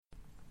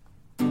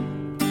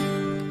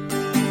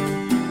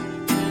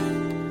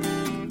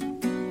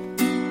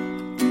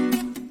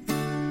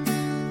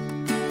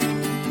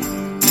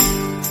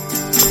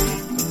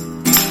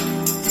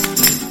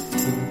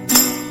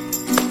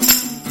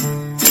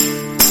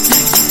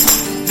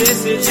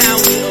This is how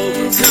we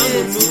overcome.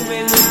 We're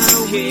moving with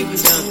the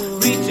kingdom,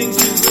 reaching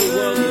to the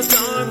world with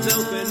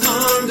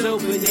arms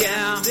open,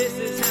 yeah. This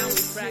is how we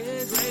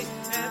practice grace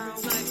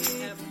every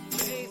night, every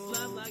day.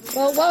 Love like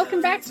Well, welcome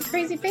back to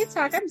Crazy Faith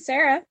Talk. I'm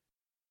Sarah.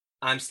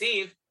 I'm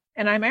Steve.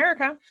 And I'm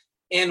Erica.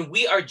 And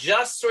we are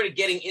just sort of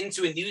getting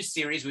into a new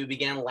series we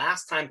began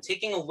last time,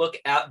 taking a look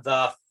at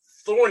the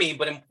thorny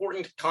but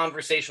important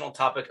conversational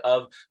topic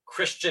of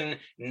Christian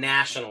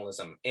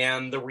nationalism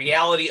and the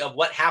reality of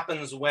what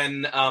happens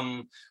when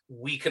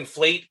we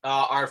conflate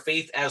our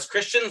faith as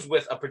Christians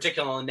with a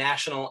particular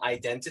national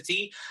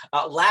identity.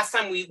 Last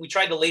time we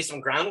tried to lay some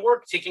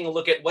groundwork, taking a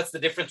look at what's the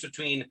difference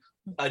between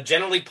a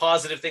generally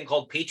positive thing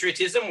called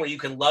patriotism, where you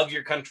can love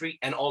your country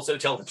and also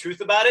tell the truth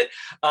about it,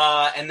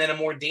 and then a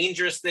more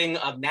dangerous thing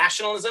of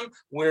nationalism,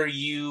 where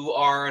you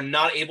are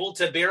not able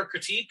to bear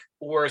critique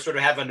or sort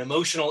of have an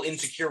emotional,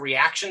 insecure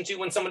reaction to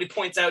when somebody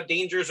points out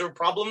dangers or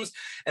problems.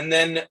 And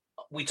then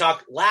we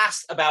talked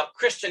last about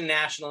Christian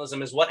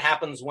nationalism is what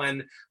happens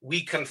when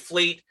we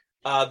conflate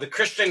the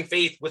Christian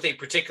faith with a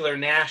particular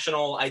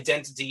national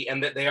identity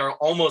and that they are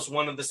almost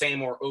one of the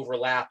same or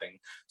overlapping.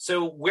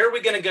 So where are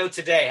we going to go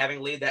today, having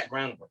laid that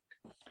groundwork?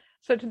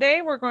 So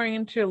today we're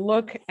going to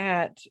look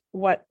at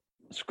what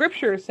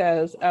Scripture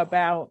says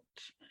about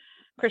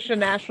Christian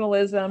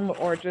nationalism,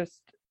 or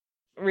just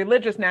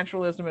religious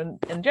nationalism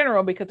in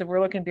general, because if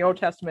we're looking at the Old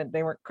Testament,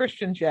 they weren't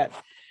Christians yet.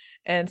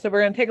 And so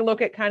we're going to take a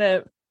look at kind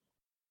of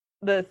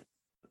the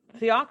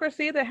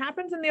theocracy that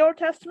happens in the Old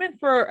Testament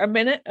for a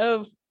minute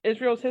of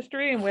Israel's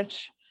history, in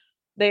which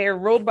they are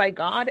ruled by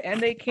God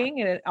and a king,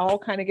 and it all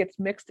kind of gets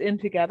mixed in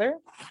together.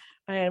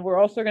 And we're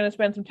also going to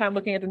spend some time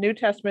looking at the New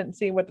Testament and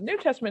see what the New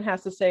Testament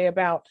has to say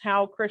about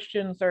how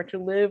Christians are to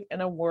live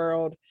in a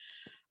world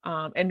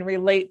and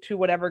relate to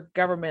whatever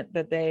government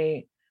that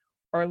they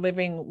are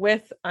living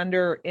with,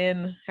 under,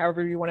 in,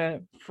 however you want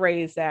to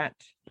phrase that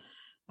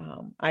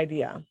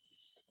idea.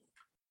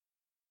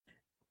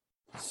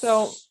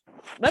 So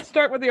let's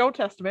start with the Old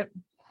Testament.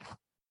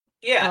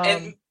 Yeah,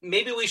 and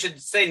maybe we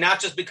should say not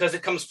just because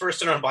it comes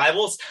first in our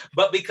Bibles,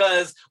 but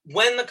because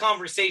when the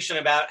conversation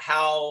about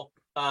how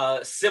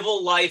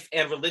civil life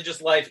and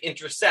religious life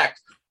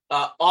intersect,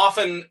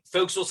 often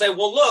folks will say,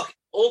 well, look,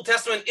 Old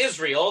Testament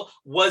Israel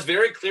was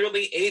very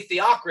clearly a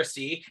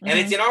theocracy, and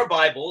it's in our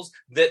Bibles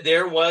that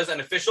there was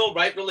an official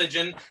right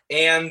religion,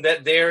 and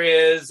that there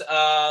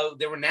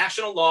were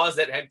national laws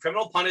that had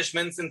criminal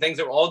punishments and things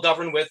that were all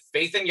governed with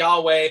faith in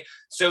Yahweh.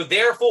 So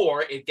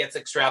therefore, it gets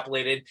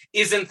extrapolated.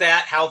 Isn't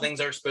that how things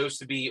are supposed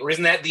to be? Or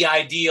isn't that the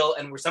ideal?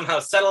 And we're somehow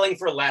settling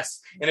for less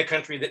in a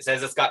country that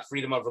says it's got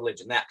freedom of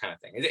religion, that kind of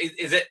thing.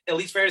 Is it at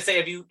least fair to say,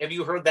 have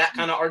you heard that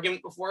kind of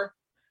argument before?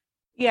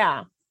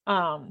 Yeah.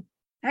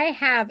 I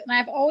have, and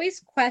I've always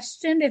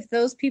questioned if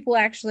those people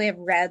actually have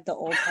read the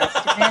Old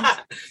Testament,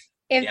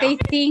 if they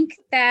think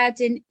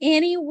that in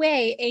any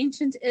way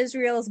ancient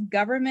Israel's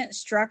government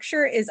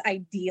structure is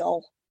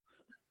ideal.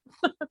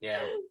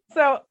 Yeah.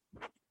 So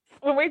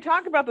when we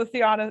talk about the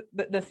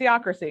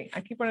theocracy,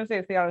 I keep wanting to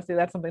say theocracy,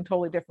 that's something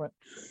totally different.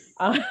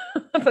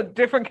 It's a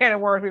different kind of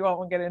word we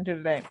won't get into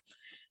today.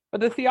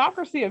 But the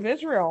theocracy of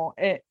Israel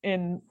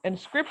in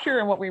Scripture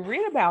and what we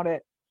read about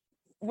it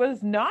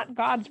was not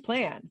God's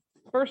plan.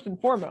 First and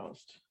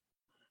foremost,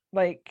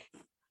 like,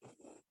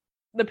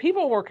 the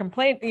people were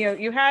complaining.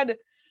 You had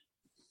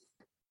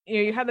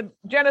the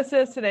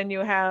Genesis, and then you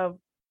have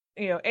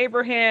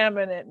Abraham,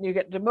 and then you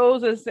get to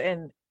Moses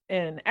and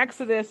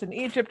Exodus and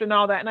Egypt and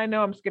all that. And I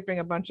know I'm skipping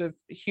a bunch of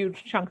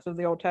huge chunks of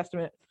the Old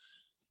Testament.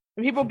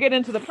 And people get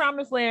into the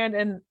Promised Land,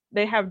 and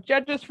they have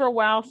judges for a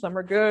while. Some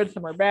are good,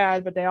 some are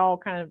bad, but they all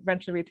kind of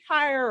eventually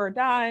retire or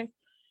die.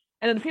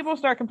 And then the people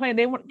start complaining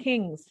they want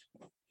kings,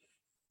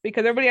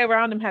 because everybody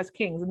around them has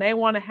kings, and they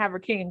want to have a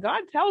king. And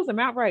God tells them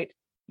outright,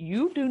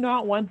 you do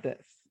not want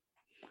this.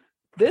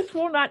 This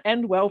will not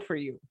end well for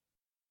you.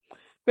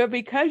 But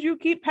because you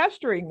keep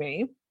pestering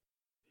me,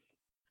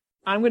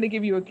 I'm going to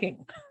give you a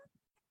king.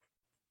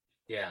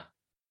 Yeah.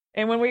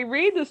 And when we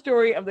read the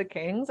story of the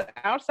kings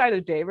outside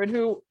of David,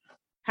 who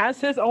has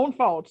his own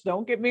faults,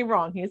 don't get me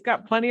wrong, he's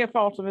got plenty of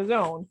faults of his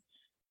own,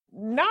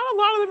 not a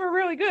lot of them are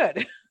really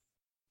good.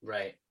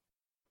 Right.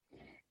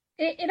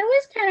 It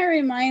always kind of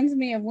reminds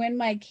me of when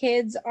my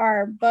kids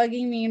are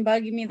bugging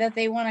me that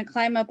they want to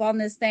climb up on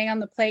this thing on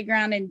the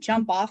playground and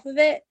jump off of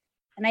it.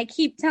 And I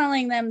keep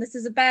telling them, this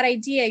is a bad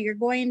idea. You're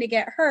going to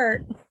get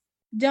hurt.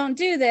 Don't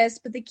do this.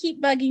 But they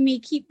keep bugging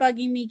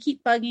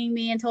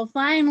me until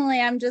finally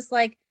I'm just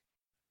like,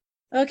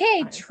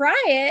 okay,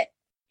 try it.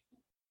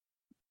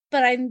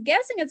 But I'm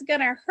guessing it's going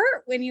to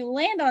hurt when you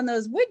land on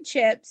those wood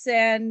chips.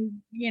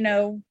 And,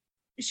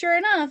 sure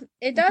enough,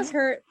 it does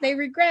hurt. They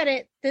regret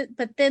it,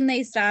 but then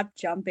they stop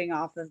jumping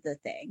off of the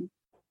thing.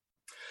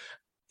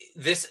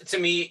 This, to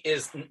me,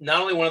 is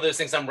not only one of those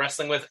things I'm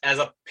wrestling with as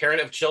a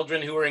parent of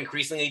children who are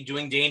increasingly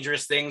doing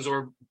dangerous things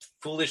or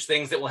foolish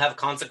things that will have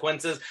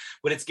consequences,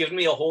 but it's given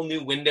me a whole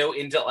new window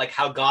into like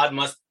how God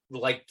must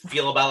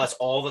feel about us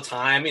all the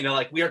time.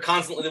 We are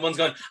constantly the ones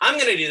going, I'm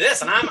going to do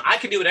this, and I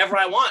can do whatever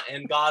I want.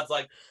 And God's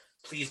like,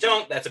 please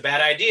don't, that's a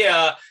bad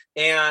idea.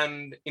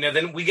 And,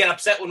 then we get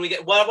upset when we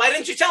get, well, why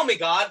didn't you tell me,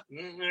 God?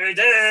 I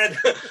did.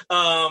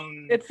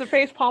 It's the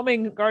face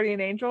palming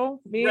guardian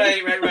angel. Me.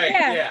 Right.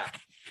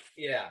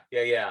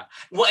 Yeah.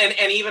 Well,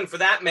 and even for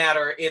that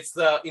matter, it's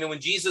the, when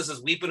Jesus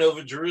is weeping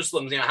over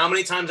Jerusalem, how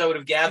many times I would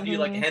have gathered you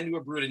like a hen to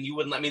a brood and you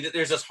wouldn't let me.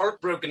 There's this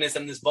heartbrokenness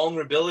and this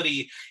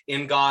vulnerability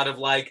in God of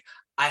like,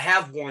 I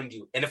have warned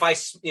you. And if I,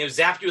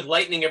 zapped you with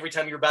lightning every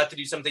time you're about to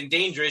do something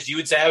dangerous, you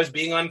would say I was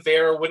being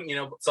unfair or wouldn't,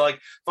 so like,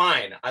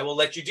 fine, I will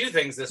let you do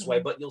things this way,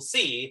 but you'll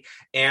see.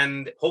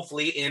 And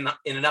hopefully in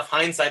enough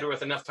hindsight or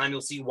with enough time,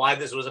 you'll see why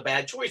this was a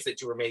bad choice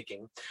that you were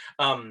making.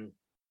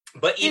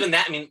 But even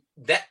that,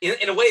 that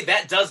in a way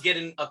that does get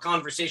in a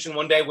conversation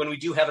one day when we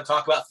do have a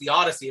talk about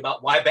theodicy,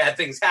 about why bad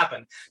things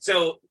happen.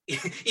 So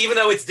even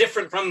though it's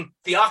different from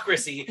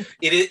theocracy,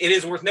 it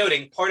is worth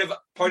noting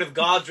part of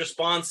God's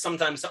response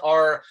sometimes to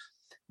our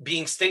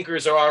being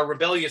stinkers or our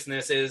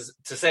rebelliousness is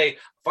to say,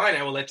 fine,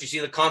 I will let you see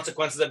the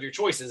consequences of your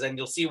choices and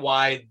you'll see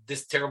why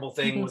this terrible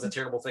thing was a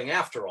terrible thing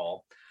after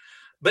all.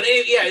 But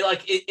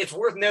it's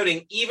worth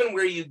noting, even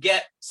where you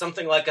get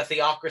something like a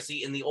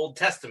theocracy in the Old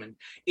Testament,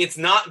 it's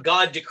not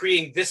God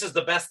decreeing this is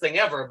the best thing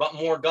ever, but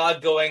more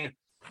God going,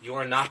 you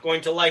are not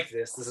going to like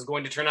this. This is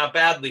going to turn out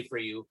badly for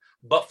you,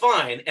 but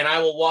fine. And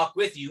I will walk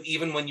with you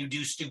even when you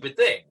do stupid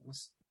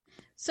things.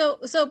 So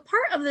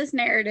part of this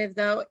narrative,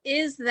 though,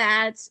 is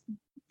that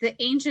the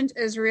ancient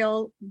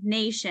Israel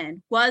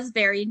nation was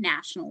very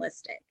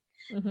nationalistic,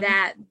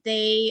 that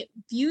they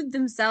viewed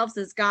themselves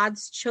as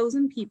God's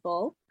chosen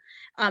people.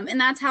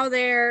 And that's how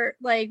they're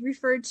like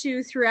referred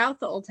to throughout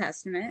the Old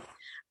Testament.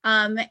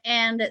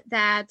 And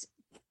that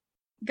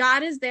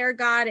God is their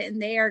God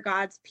and they are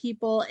God's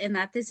people, and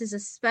that this is a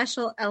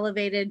special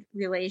elevated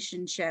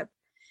relationship.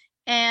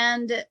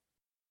 And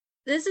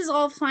this is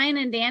all fine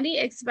and dandy,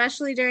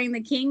 especially during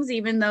the kings,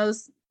 even though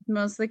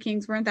most of the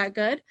kings weren't that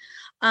good.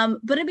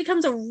 But it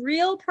becomes a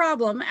real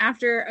problem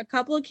after a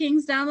couple of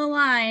kings down the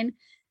line.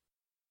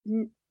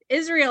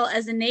 Israel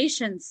as a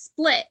nation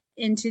split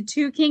into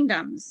two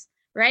kingdoms,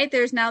 right?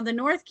 There's now the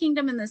North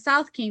Kingdom and the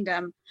South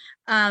Kingdom.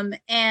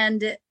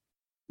 And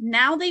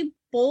now they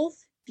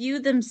both view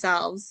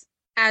themselves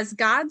as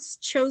God's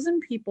chosen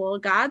people,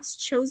 God's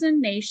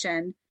chosen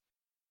nation.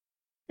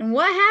 And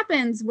what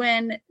happens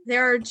when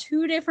there are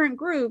two different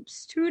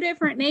groups, two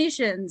different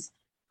nations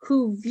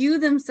who view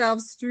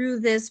themselves through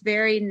this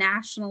very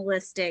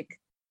nationalistic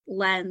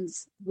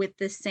lens with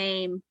the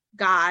same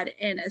God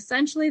and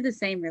essentially the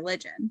same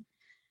religion?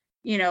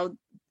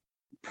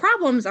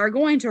 Problems are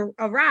going to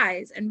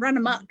arise and run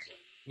amok.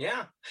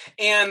 Yeah.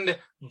 And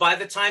by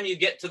the time you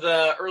get to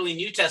the early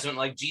New Testament,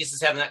 like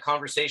Jesus having that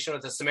conversation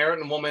with the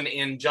Samaritan woman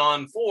in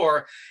John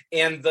 4,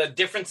 and the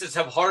differences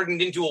have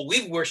hardened into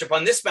we worship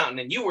on this mountain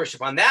and you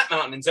worship on that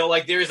mountain. And so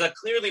like there's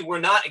clearly we're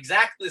not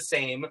exactly the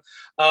same,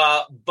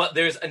 but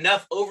there's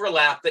enough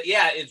overlap that,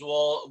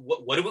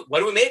 what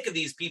do we make of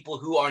these people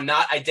who are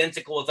not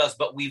identical with us,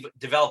 but we've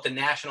developed a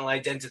national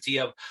identity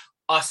of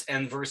us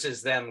and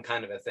versus them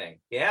kind of a thing.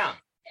 Yeah.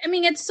 I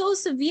mean, it's so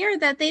severe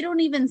that they don't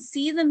even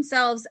see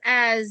themselves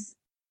as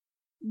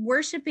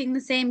worshiping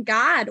the same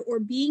God or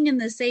being in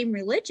the same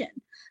religion.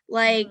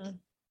 Like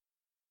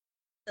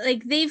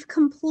they've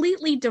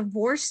completely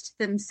divorced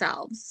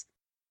themselves,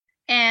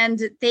 and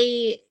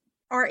they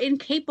are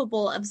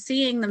incapable of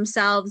seeing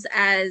themselves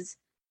as,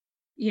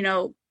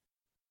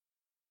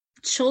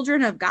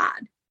 children of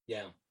God.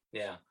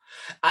 Yeah.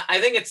 I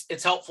think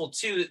it's helpful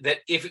too that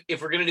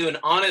if we're going to do an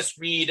honest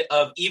read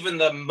of even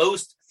the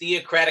most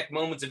theocratic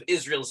moments of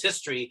Israel's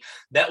history,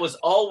 that was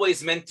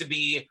always meant to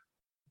be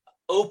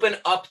open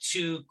up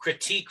to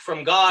critique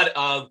from God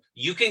of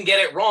you can get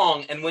it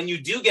wrong, and when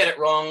you do get it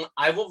wrong,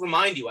 I will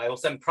remind you. I will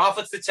send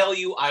prophets to tell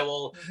you. I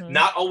will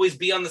not always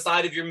be on the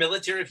side of your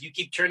military if you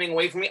keep turning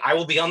away from me. I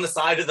will be on the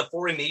side of the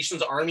foreign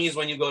nations' armies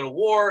when you go to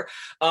war.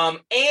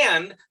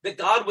 And that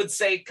God would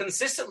say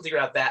consistently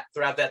throughout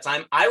that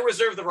time, I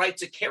reserve the right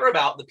to care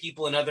about the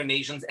people in other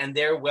nations and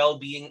their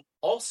well-being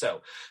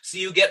also. So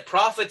you get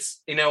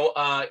prophets, in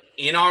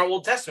our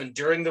Old Testament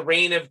during the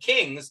reign of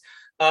kings,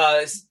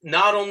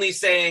 not only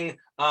saying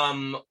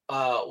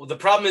the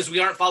problem is we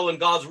aren't following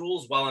God's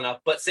rules well enough,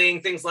 but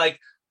saying things like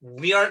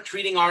we aren't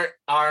treating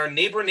our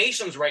neighbor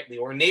nations rightly,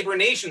 or neighbor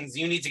nations,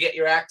 you need to get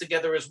your act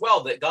together as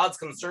well. That God's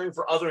concern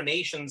for other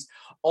nations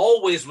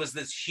always was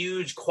this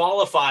huge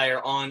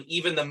qualifier on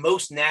even the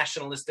most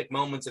nationalistic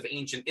moments of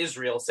ancient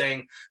Israel,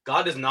 saying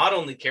God does not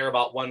only care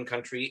about one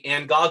country,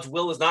 and God's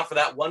will is not for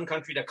that one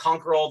country to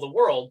conquer all the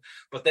world,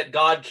 but that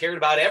God cared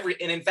about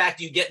and in fact,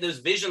 you get those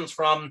visions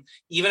from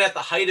even at the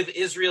height of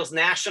Israel's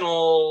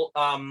national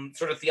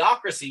sort of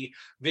theocracy,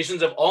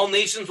 visions of all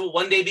nations will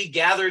one day be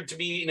gathered to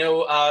be,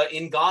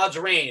 in God's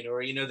reign,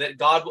 or, that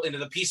God will into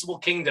the peaceable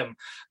kingdom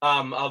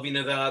of,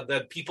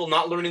 the people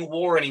not learning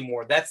war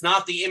anymore. That's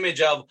not the image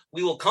of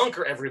we will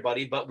conquer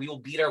everybody, but we will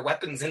beat our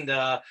weapons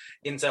into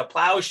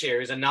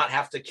plowshares and not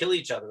have to kill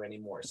each other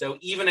anymore. So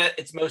even at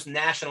its most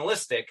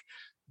nationalistic,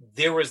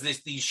 there was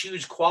these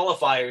huge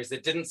qualifiers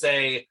that didn't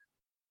say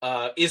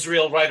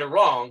Israel right or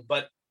wrong,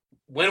 but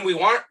when we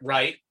weren't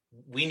right,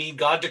 we need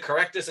God to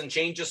correct us and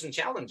change us and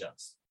challenge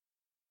us.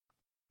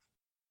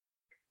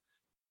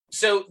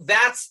 So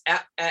that's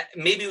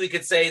maybe we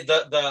could say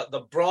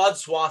the broad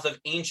swath of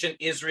ancient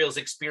Israel's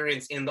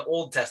experience in the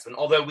Old Testament,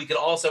 although we could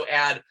also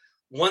add,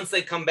 once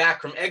they come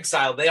back from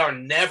exile, they are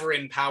never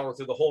in power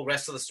through the whole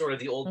rest of the story of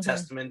the Old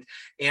Testament.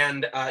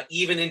 And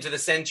even into the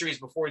centuries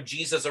before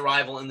Jesus'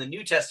 arrival in the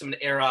New Testament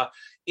era,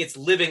 it's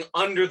living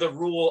under the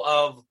rule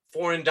of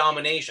foreign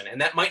domination.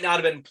 And that might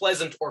not have been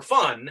pleasant or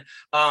fun,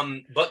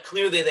 but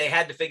clearly they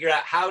had to figure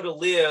out how to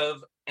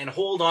live and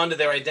hold on to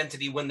their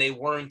identity when they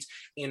weren't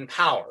in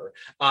power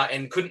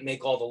and couldn't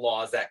make all the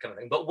laws, that kind of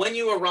thing. But when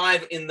you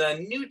arrive in the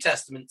New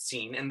Testament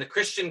scene and the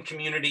Christian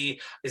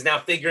community is now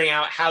figuring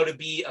out how to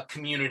be a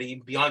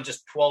community beyond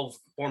just 12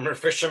 former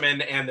fishermen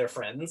and their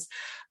friends,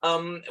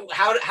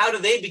 how do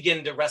they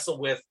begin to wrestle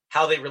with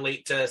how they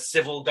relate to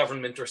civil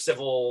government or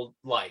civil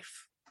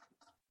life?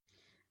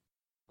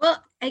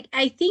 Well,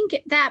 I think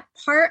that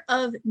part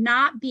of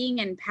not being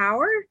in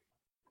power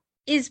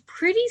is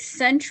pretty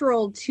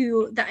central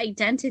to the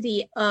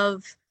identity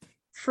of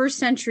first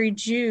century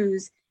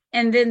Jews,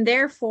 and then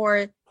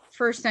therefore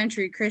first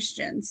century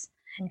Christians,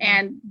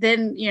 and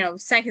then,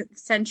 second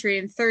century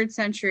and third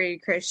century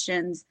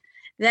Christians,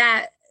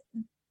 that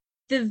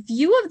the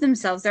view of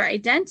themselves, their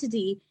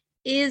identity,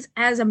 is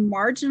as a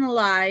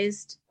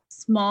marginalized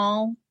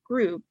small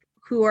group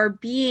who are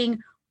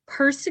being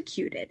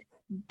persecuted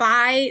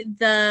by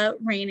the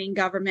reigning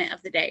government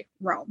of the day,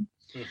 Rome.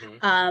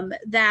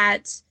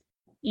 That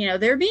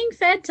they're being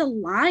fed to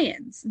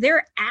lions.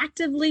 They're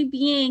actively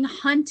being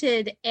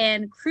hunted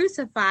and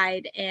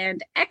crucified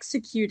and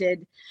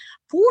executed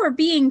for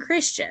being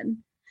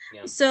Christian.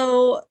 Yeah.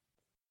 So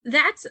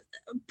that's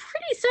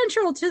pretty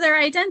central to their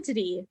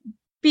identity,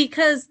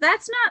 because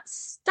that's not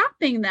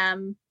stopping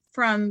them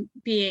from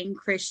being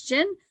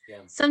Christian. Yeah.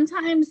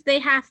 Sometimes they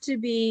have to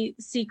be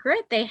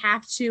secret. They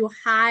have to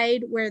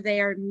hide where they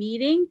are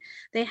meeting.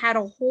 They had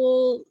a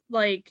whole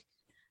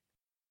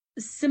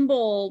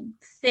symbol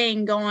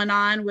thing going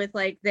on with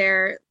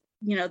their,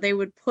 they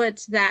would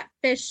put that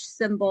fish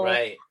symbol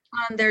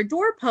on their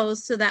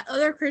doorpost so that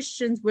other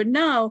Christians would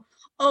know,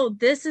 oh,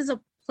 this is a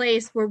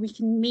place where we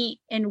can meet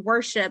and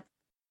worship,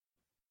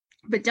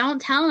 but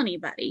don't tell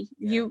anybody.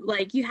 Yeah.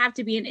 You have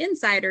to be an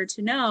insider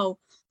to know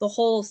the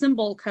whole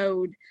symbol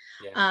code,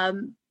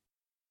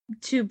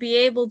 to be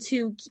able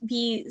to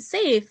be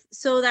safe,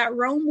 so that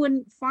Rome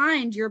wouldn't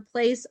find your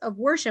place of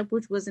worship,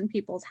 which was in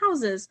people's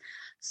houses,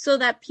 so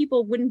that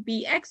people wouldn't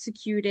be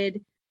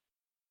executed.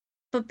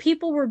 But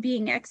people were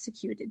being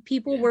executed.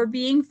 People were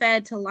being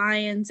fed to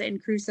lions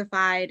and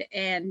crucified.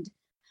 And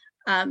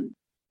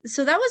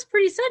so that was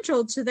pretty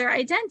central to their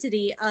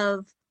identity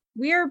of,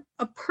 we are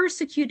a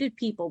persecuted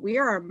people. We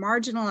are a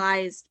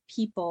marginalized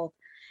people.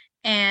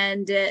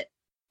 And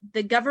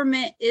the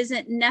government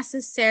isn't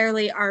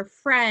necessarily our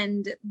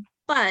friend,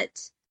 but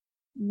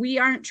we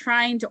aren't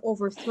trying to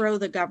overthrow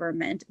the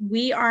government.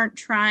 We aren't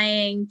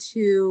trying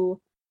to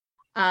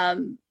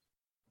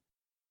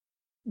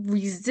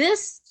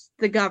resist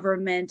the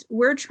government.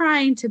 We're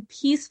trying to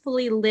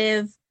peacefully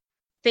live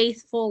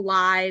faithful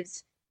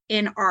lives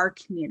in our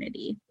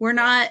community. We're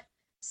not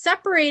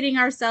separating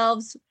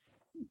ourselves.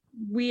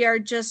 We are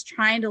just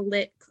trying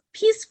to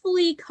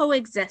peacefully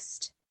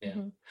coexist. Yeah.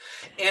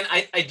 And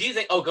I do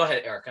think, go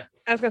ahead, Erica.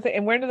 I was going to say,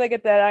 and where do they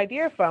get that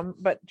idea from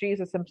but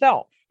Jesus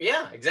himself?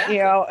 Yeah,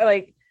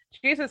 exactly.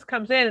 Jesus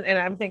comes in, and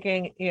I'm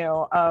thinking,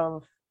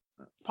 of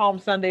Palm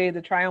Sunday,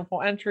 the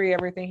triumphal entry,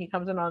 everything. He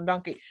comes in on a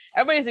donkey.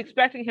 Everybody's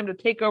expecting him to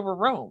take over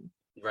Rome.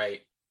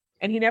 Right.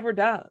 And he never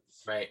does.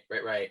 Right.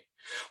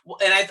 Well,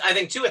 and I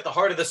think, too, at the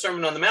heart of the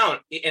Sermon on the Mount,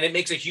 and it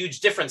makes a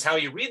huge difference how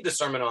you read the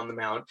Sermon on the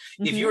Mount,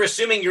 if you're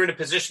assuming you're in a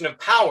position of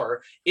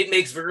power, it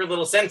makes very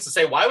little sense to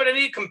say, how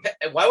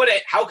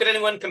could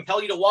anyone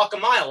compel you to walk a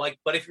mile?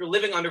 But if you're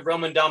living under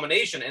Roman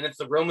domination, and it's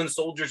the Roman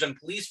soldiers and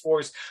police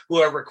force who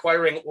are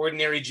requiring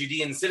ordinary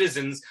Judean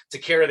citizens to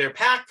carry their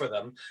pack for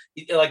them,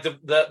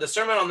 the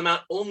Sermon on the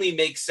Mount only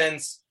makes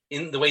sense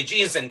in the way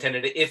Jesus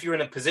intended it if you're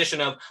in a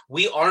position of,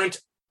 we aren't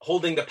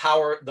holding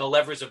the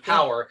levers of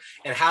power,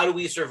 and how do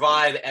we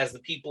survive as the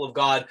people of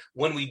God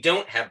when we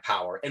don't have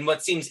power? And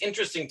what seems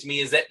interesting to me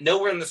is that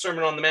nowhere in the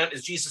Sermon on the Mount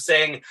is Jesus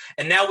saying,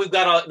 and now we've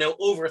got to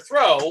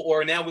overthrow,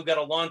 or now we've got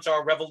to launch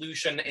our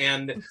revolution,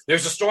 and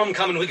there's a storm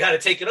coming, we got to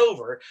take it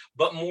over.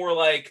 But more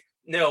like,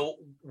 no,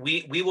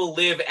 we will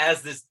live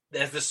as this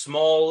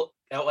small,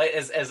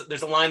 as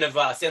there's a line of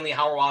Stanley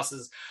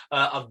Hauerwas's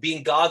of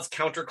being God's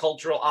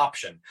countercultural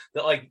option,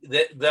 that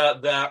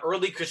the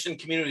early Christian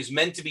community is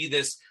meant to be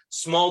this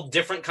small,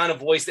 different kind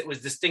of voice that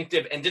was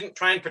distinctive and didn't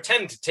try and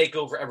pretend to take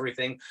over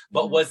everything,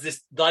 but was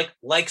this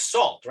like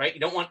salt, right? You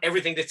don't want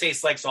everything to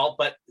taste like salt,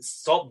 but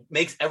salt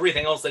makes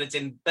everything else that it's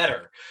in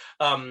better.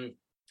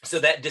 So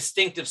that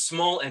distinctive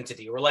small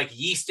entity, or like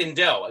yeast and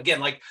dough,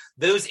 again,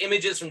 those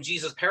images from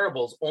Jesus'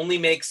 parables only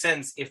make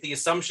sense if the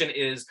assumption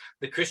is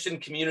the Christian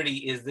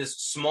community is this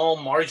small,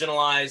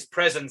 marginalized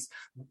presence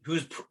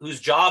whose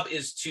job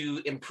is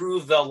to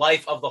improve the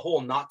life of the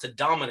whole, not to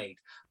dominate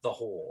the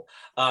whole.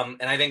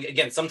 And I think,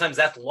 again, sometimes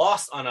that's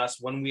lost on us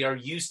when we are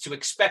used to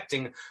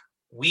expecting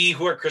we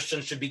who are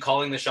Christians should be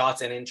calling the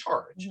shots and in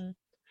charge. Mm-hmm.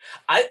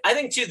 I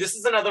think, too, this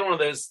is another one of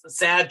those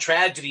sad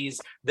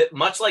tragedies that,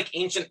 much like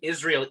ancient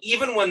Israel,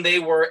 even when they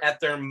were at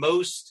their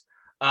most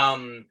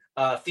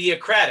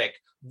theocratic,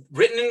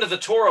 written into the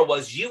Torah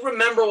was, you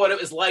remember what it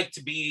was like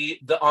to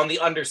be on the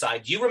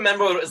underside. You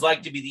remember what it was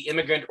like to be the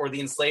immigrant or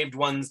the enslaved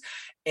ones.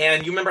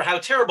 And you remember how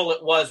terrible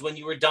it was when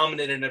you were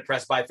dominated and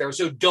oppressed by Pharaoh.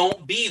 So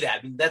don't be that.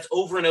 I mean, that's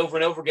over and over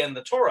and over again in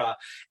the Torah.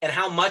 And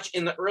how much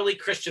in the early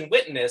Christian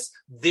witness,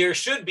 there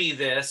should be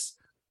this,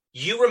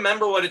 you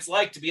remember what it's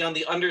like to be on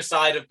the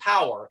underside of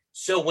power.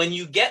 So when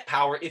you get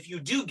power, if you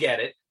do get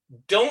it,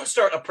 don't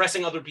start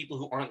oppressing other people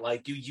who aren't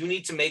like you. You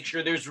need to make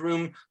sure there's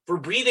room for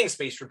breathing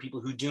space for people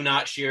who do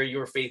not share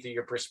your faith or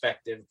your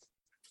perspective.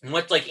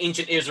 Much like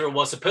ancient Israel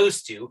was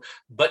supposed to,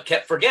 but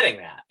kept forgetting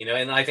that,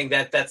 and I think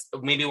that that's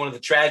maybe one of the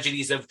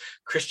tragedies of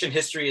Christian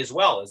history as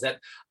well, is that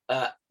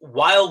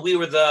while we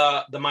were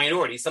the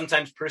minority,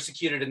 sometimes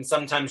persecuted and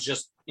sometimes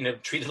just,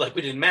 treated like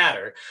we didn't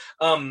matter,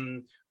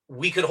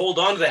 we could hold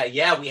on to that.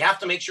 Yeah, we have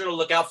to make sure to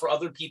look out for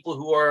other people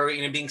who are,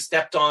 being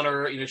stepped on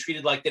or,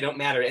 treated like they don't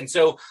matter. And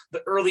so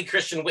the early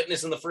Christian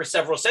witness in the first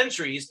several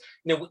centuries,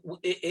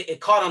 it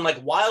caught on like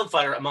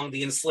wildfire among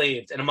the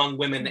enslaved and among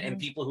women and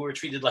people who were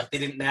treated like they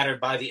didn't matter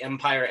by the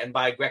empire and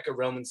by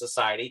Greco-Roman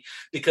society,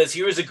 because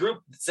here is a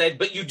group that said,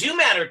 but you do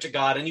matter to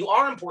God and you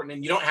are important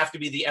and you don't have to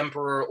be the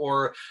emperor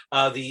or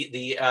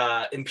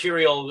the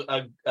imperial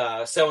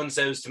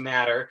so-and-sos to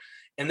matter.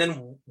 And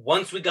then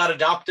once we got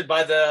adopted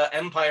by the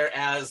empire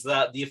as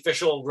the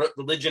official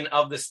religion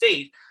of the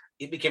state,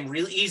 it became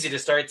really easy to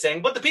start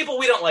saying, but the people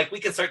we don't like, we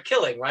can start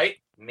killing, right?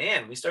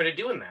 Man, we started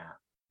doing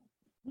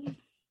that.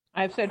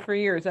 I've said for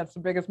years, that's the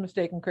biggest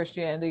mistake in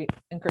Christianity,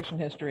 in Christian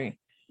history.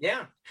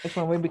 Yeah. It's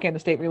when we became the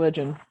state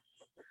religion.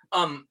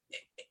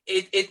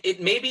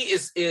 It maybe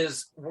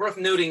is worth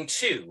noting,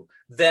 too,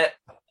 that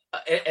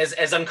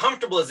as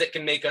uncomfortable as it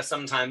can make us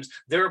sometimes,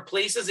 there are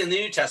places in the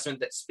New Testament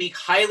that speak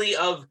highly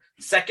of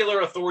secular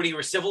authority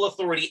or civil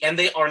authority, and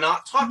they are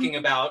not talking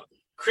about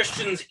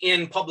Christians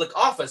in public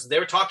office.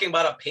 They're talking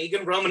about a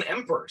pagan Roman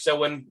emperor. So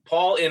when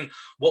Paul in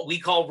what we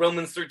call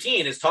Romans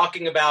 13 is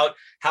talking about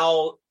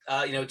how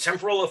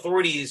temporal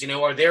authorities,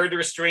 are there to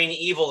restrain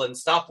evil and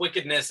stop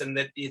wickedness, and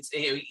that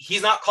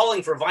he's not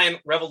calling for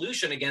violent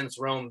revolution against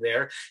Rome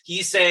there.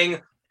 He's saying,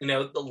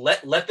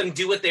 let them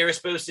do what they were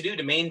supposed to do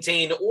to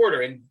maintain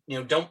order, and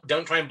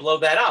don't try and blow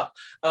that up.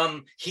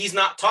 He's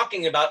not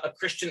talking about a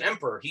Christian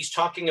emperor. He's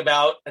talking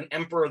about an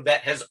emperor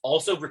that has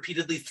also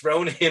repeatedly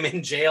thrown him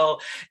in jail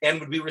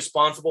and would be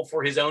responsible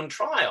for his own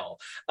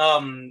trial.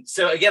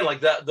 So again,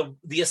 like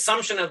the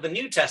assumption of the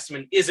New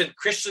Testament isn't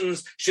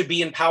Christians should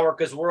be in power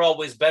because we're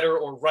always better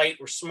or right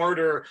or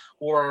smarter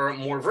or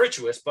more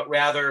virtuous, but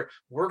rather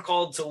we're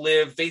called to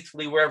live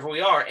faithfully wherever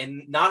we are.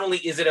 And not only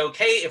is it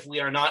okay if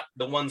we are not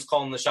the ones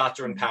calling the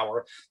shots are in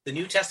power, the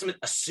New Testament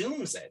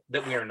assumes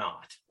that we are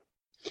not.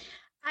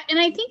 And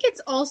I think it's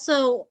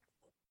also,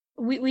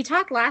 we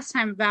talked last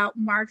time about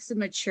marks of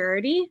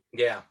maturity.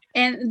 Yeah.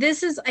 And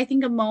this is, I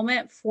think, a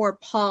moment for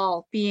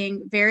Paul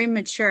being very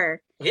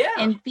mature. Yeah.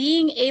 And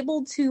being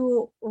able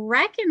to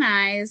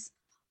recognize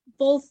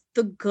both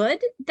the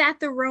good that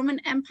the Roman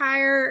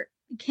Empire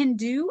can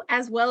do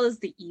as well as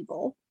the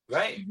evil.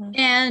 Right.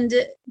 And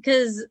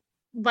because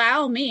by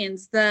all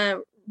means,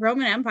 the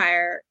Roman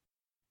Empire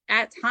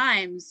at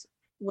times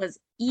was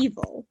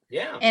evil.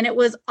 Yeah. And it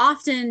was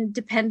often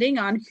depending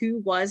on who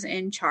was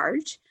in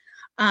charge.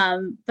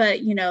 But,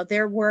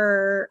 there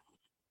were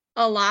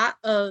a lot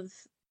of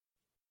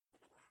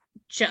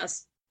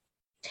just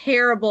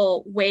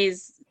terrible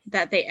ways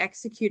that they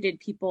executed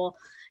people,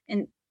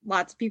 and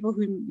lots of people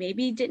who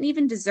maybe didn't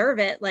even deserve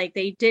it. Like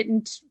they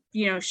didn't,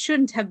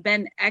 shouldn't have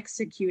been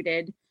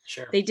executed.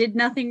 Sure. They did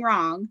nothing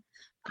wrong.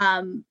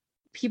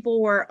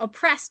 People were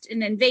oppressed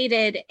and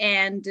invaded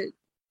and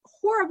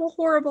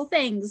horrible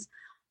things.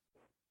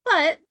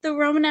 But the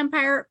Roman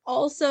Empire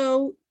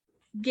also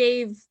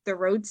gave the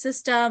road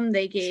system,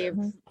 they gave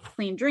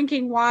clean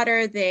drinking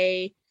water,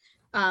 they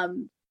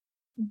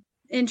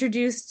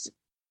introduced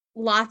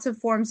lots of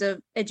forms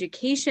of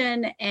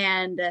education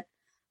and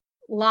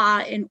law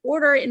and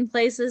order in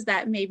places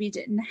that maybe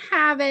didn't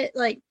have it.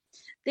 Like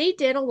they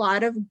did a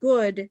lot of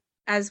good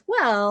as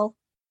well.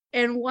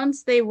 And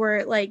once they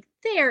were like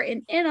there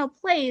and in a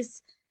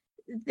place,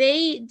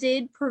 they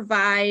did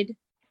provide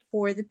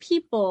for the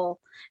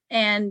people.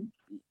 And,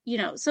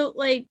 so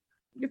like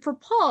for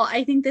Paul,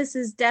 I think this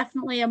is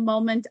definitely a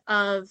moment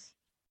of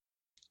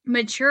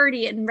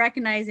maturity and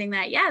recognizing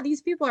that, yeah,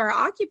 these people are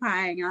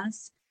occupying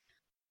us,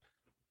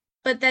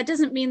 but that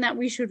doesn't mean that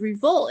we should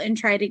revolt and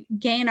try to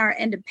gain our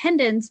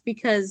independence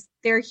because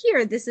they're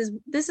here. This is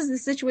the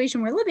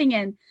situation we're living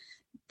in.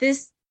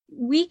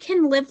 We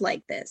can live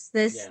like this.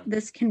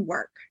 This can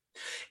work.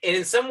 And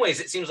in some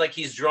ways, it seems like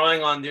he's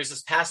drawing on, there's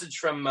this passage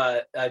from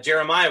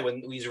Jeremiah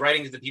when he's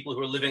writing to the people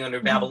who are living under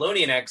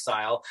Babylonian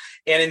exile.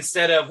 And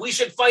instead of, we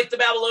should fight the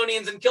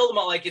Babylonians and kill them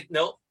all,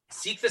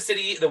 seek the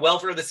city, the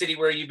welfare of the city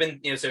where you've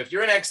been, so if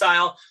you're in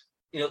exile,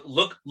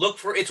 look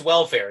for its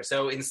welfare.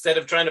 So instead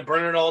of trying to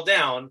burn it all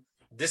down,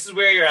 this is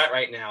where you're at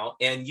right now,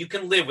 and you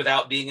can live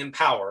without being in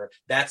power.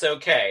 That's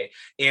okay.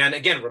 And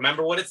again,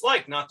 remember what it's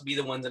like not to be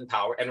the ones in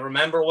power, and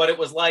remember what it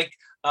was like.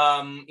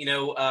 One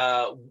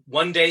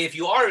day, if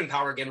you are in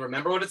power again,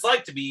 remember what it's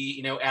like to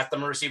be, at the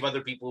mercy of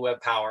other people who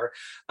have power.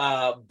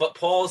 But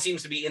Paul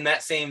seems to be in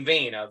that same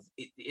vein of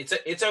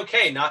it's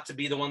okay not to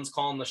be the ones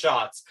calling the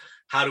shots.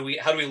 How do we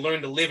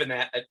learn to live in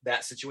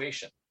that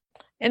situation?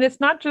 And it's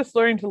not just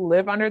learning to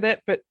live under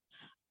that, but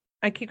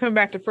I keep coming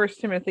back to 1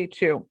 Timothy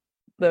 2.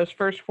 Those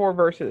first 4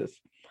 verses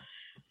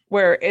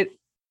where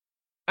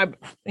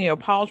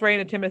Paul's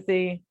writing to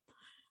Timothy.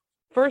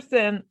 First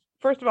of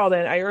all,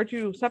 I urge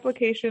you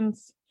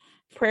supplications,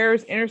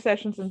 prayers,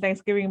 intercessions, and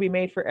thanksgiving be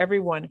made for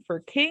everyone, for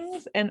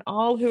kings and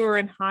all who are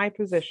in high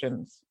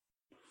positions,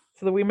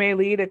 so that we may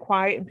lead a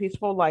quiet and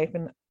peaceful life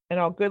in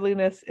all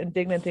goodliness and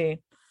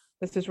dignity.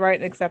 This is right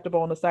and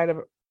acceptable in the sight of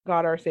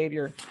God our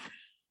Savior.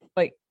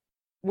 Like,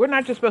 we're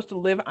not just supposed to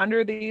live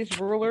under these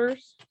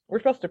rulers, we're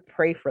supposed to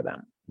pray for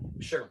them.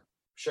 Sure.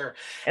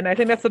 And I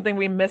think that's something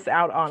we miss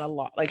out on a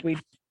lot.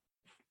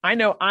 I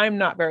know I'm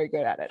not very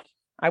good at it.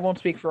 I won't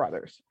speak for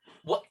others.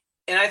 Well,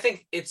 and I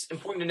think it's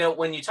important to note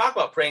when you talk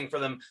about praying for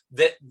them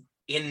that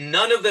in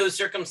none of those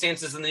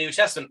circumstances in the New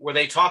Testament were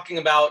they talking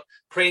about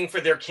praying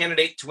for their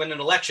candidate to win an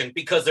election,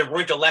 because there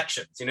weren't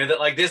elections.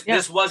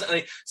 This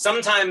wasn't.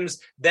 Sometimes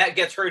that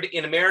gets heard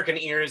in American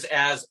ears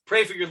as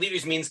pray for your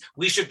leaders means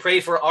we should pray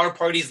for our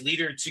party's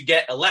leader to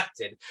get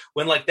elected,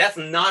 when that's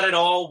not at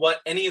all what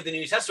any of the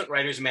New Testament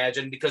writers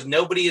imagine, because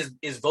nobody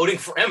is voting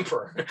for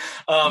emperor.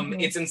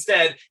 It's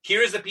instead,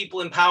 here's the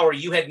people in power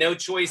you had no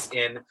choice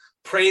in.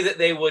 Pray that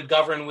they would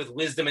govern with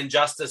wisdom and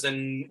justice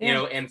and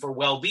and for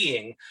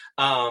well-being.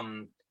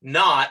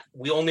 Not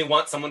we only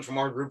want someone from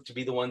our group to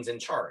be the ones in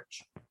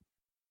charge.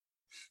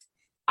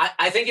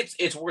 I think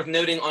it's worth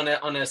noting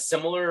on a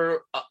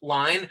similar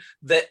line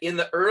that in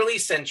the early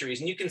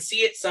centuries, and you can see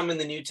it some in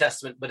the New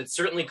Testament, but it's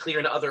certainly clear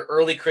in other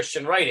early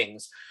Christian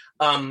writings,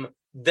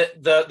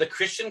 that the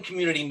Christian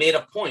community made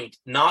a point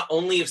not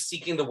only of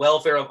seeking the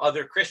welfare of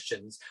other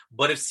Christians,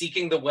 but of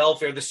seeking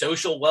the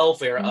social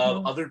welfare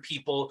of other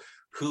people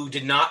who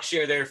did not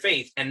share their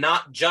faith, and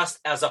not just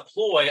as a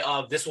ploy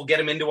of this will get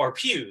them into our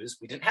pews.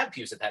 We didn't have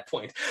pews at that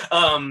point,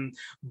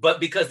 but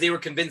because they were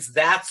convinced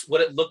that's what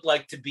it looked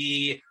like to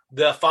be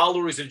the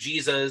followers of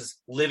Jesus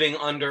living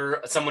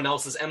under someone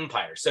else's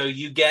empire. So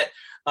you get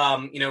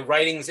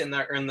writings in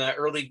the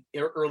early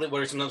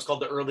what are sometimes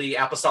called the early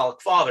apostolic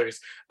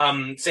fathers,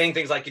 saying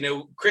things like,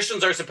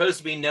 Christians are supposed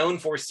to be known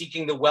for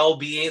seeking the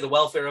well-being, the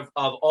welfare of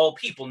all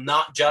people,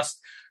 not just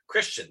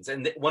Christians.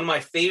 And one of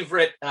my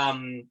favorite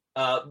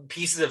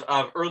pieces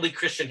of early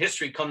Christian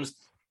history comes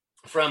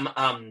from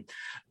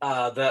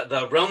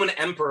the Roman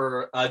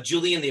Emperor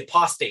Julian the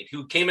Apostate,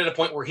 who came at a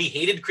point where he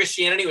hated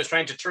Christianity, was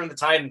trying to turn the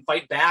tide and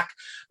fight back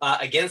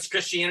against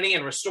Christianity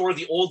and restore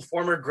the old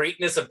former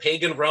greatness of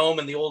pagan Rome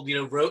and the old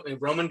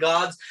Roman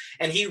gods.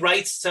 And he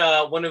writes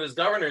to one of his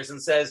governors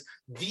and says,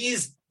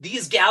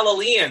 these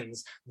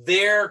Galileans,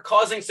 they're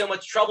causing so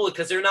much trouble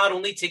because they're not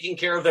only taking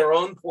care of their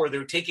own poor,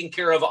 they're taking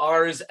care of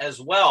ours as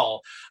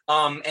well.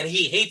 And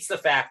he hates the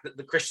fact that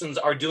the Christians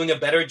are doing a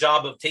better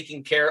job of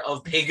taking care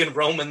of pagan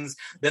Romans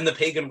than the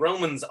pagan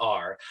Romans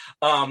are.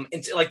 And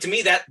to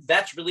me,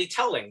 that's really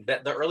telling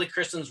that the early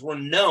Christians were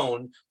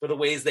known for the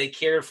ways they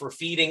cared for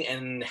feeding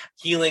and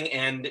healing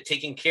and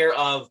taking care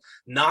of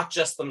not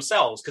just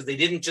themselves, because they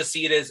didn't just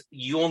see it as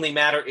you only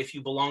matter if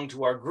you belong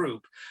to our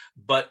group,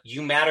 but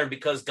you matter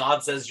because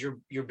God says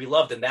you're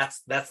beloved, and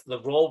that's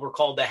the role we're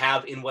called to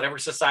have in whatever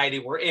society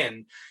we're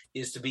in,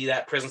 is to be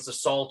that presence of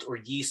salt or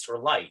yeast or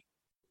light.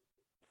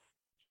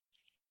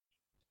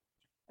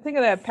 I think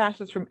of that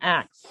passage from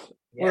Acts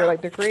where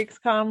the Greeks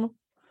come.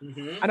 I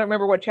don't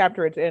remember what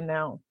chapter it's in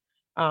now,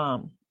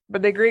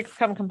 but the Greeks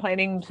come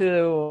complaining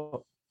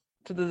to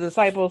the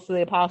disciples, to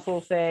the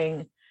apostles,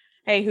 saying,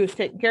 "Hey, who's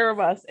taking care of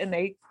us?" And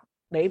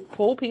they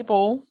pull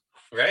people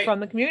from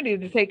the community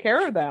to take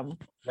care of them.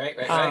 Right.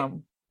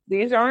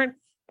 These aren't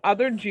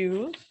other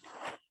Jews,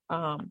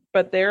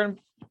 but they're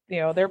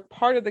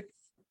part of the.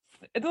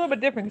 It's a little bit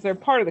different because they're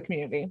part of the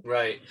community,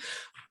 right?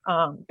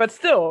 But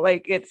still,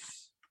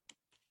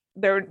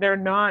 they're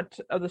not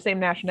of the same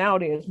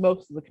nationality as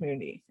most of the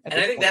community. And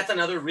I think that's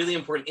another really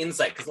important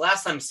insight, because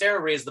last time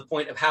Sarah raised the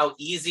point of how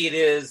easy it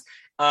is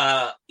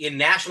in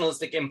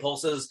nationalistic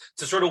impulses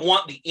to sort of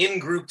want the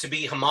in-group to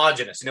be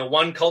homogenous,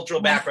 one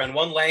cultural background,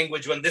 one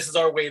language, when this is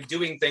our way of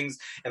doing things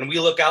and we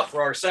look out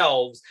for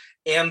ourselves.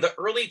 And the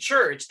early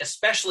church,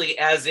 especially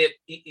as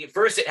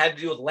first it had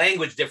to do with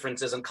language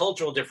differences and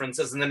cultural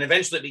differences, and then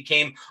eventually it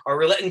became, are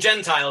we letting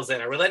Gentiles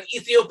in? Are we letting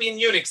Ethiopian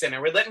eunuchs in?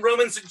 Are we letting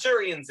Roman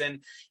centurions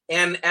in?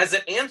 And as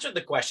it answered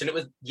the question, it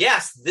was,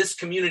 yes, this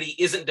community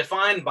isn't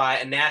defined by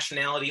a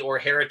nationality or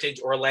heritage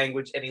or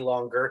language any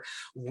longer.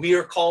 We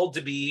are called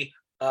to be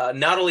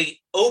not only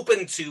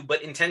open to,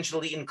 but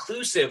intentionally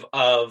inclusive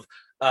of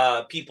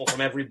people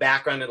from every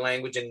background and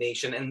language and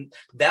nation. And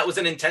that was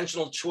an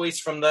intentional choice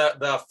from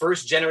the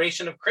first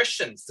generation of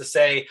Christians to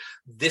say,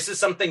 this is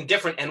something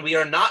different, and we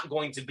are not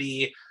going to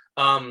be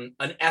an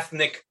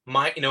ethnic,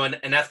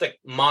 an ethnic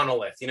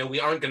monolith. We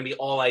aren't going to be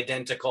all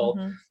identical.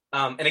 Mm-hmm.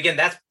 And again,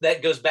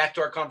 that goes back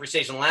to our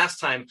conversation last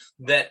time,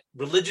 that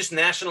religious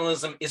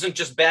nationalism isn't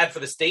just bad for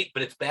the state,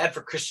 but it's bad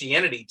for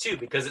Christianity too,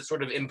 because it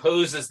sort of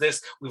imposes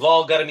this, we've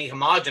all got to be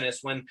homogenous,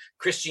 when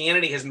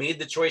Christianity has made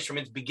the choice from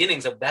its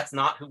beginnings of that's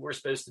not who we're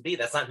supposed to be.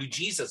 That's not who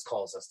Jesus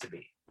calls us to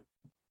be.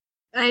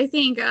 I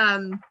think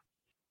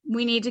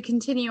we need to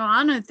continue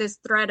on with this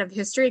thread of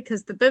history,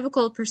 because the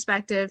biblical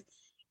perspective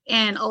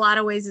in a lot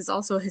of ways is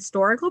also a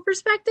historical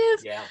perspective.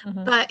 Yeah.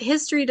 Mm-hmm. But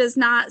history does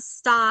not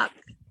stop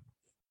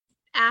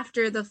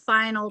after the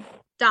final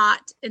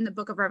dot in the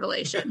book of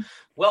Revelation.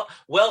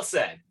 Well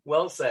said.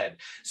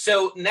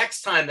 So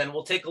next time then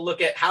we'll take a look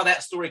at how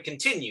that story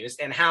continues,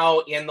 and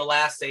how in the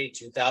last, say,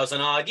 2,000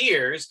 odd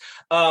years,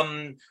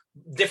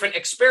 different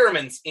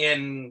experiments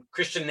in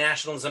Christian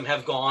nationalism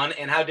have gone,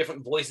 and how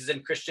different voices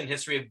in Christian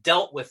history have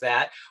dealt with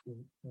that,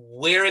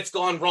 where it's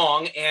gone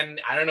wrong. And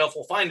I don't know if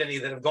we'll find any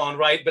that have gone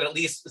right, but at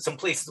least some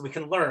places we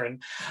can learn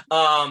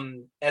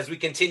as we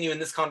continue in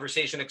this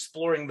conversation,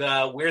 exploring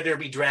the where there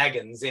be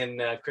dragons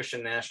in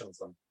Christian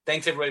nationalism.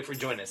 Thanks everybody for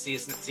joining us. See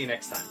you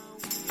next time.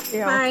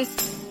 Yeah.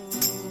 Bye.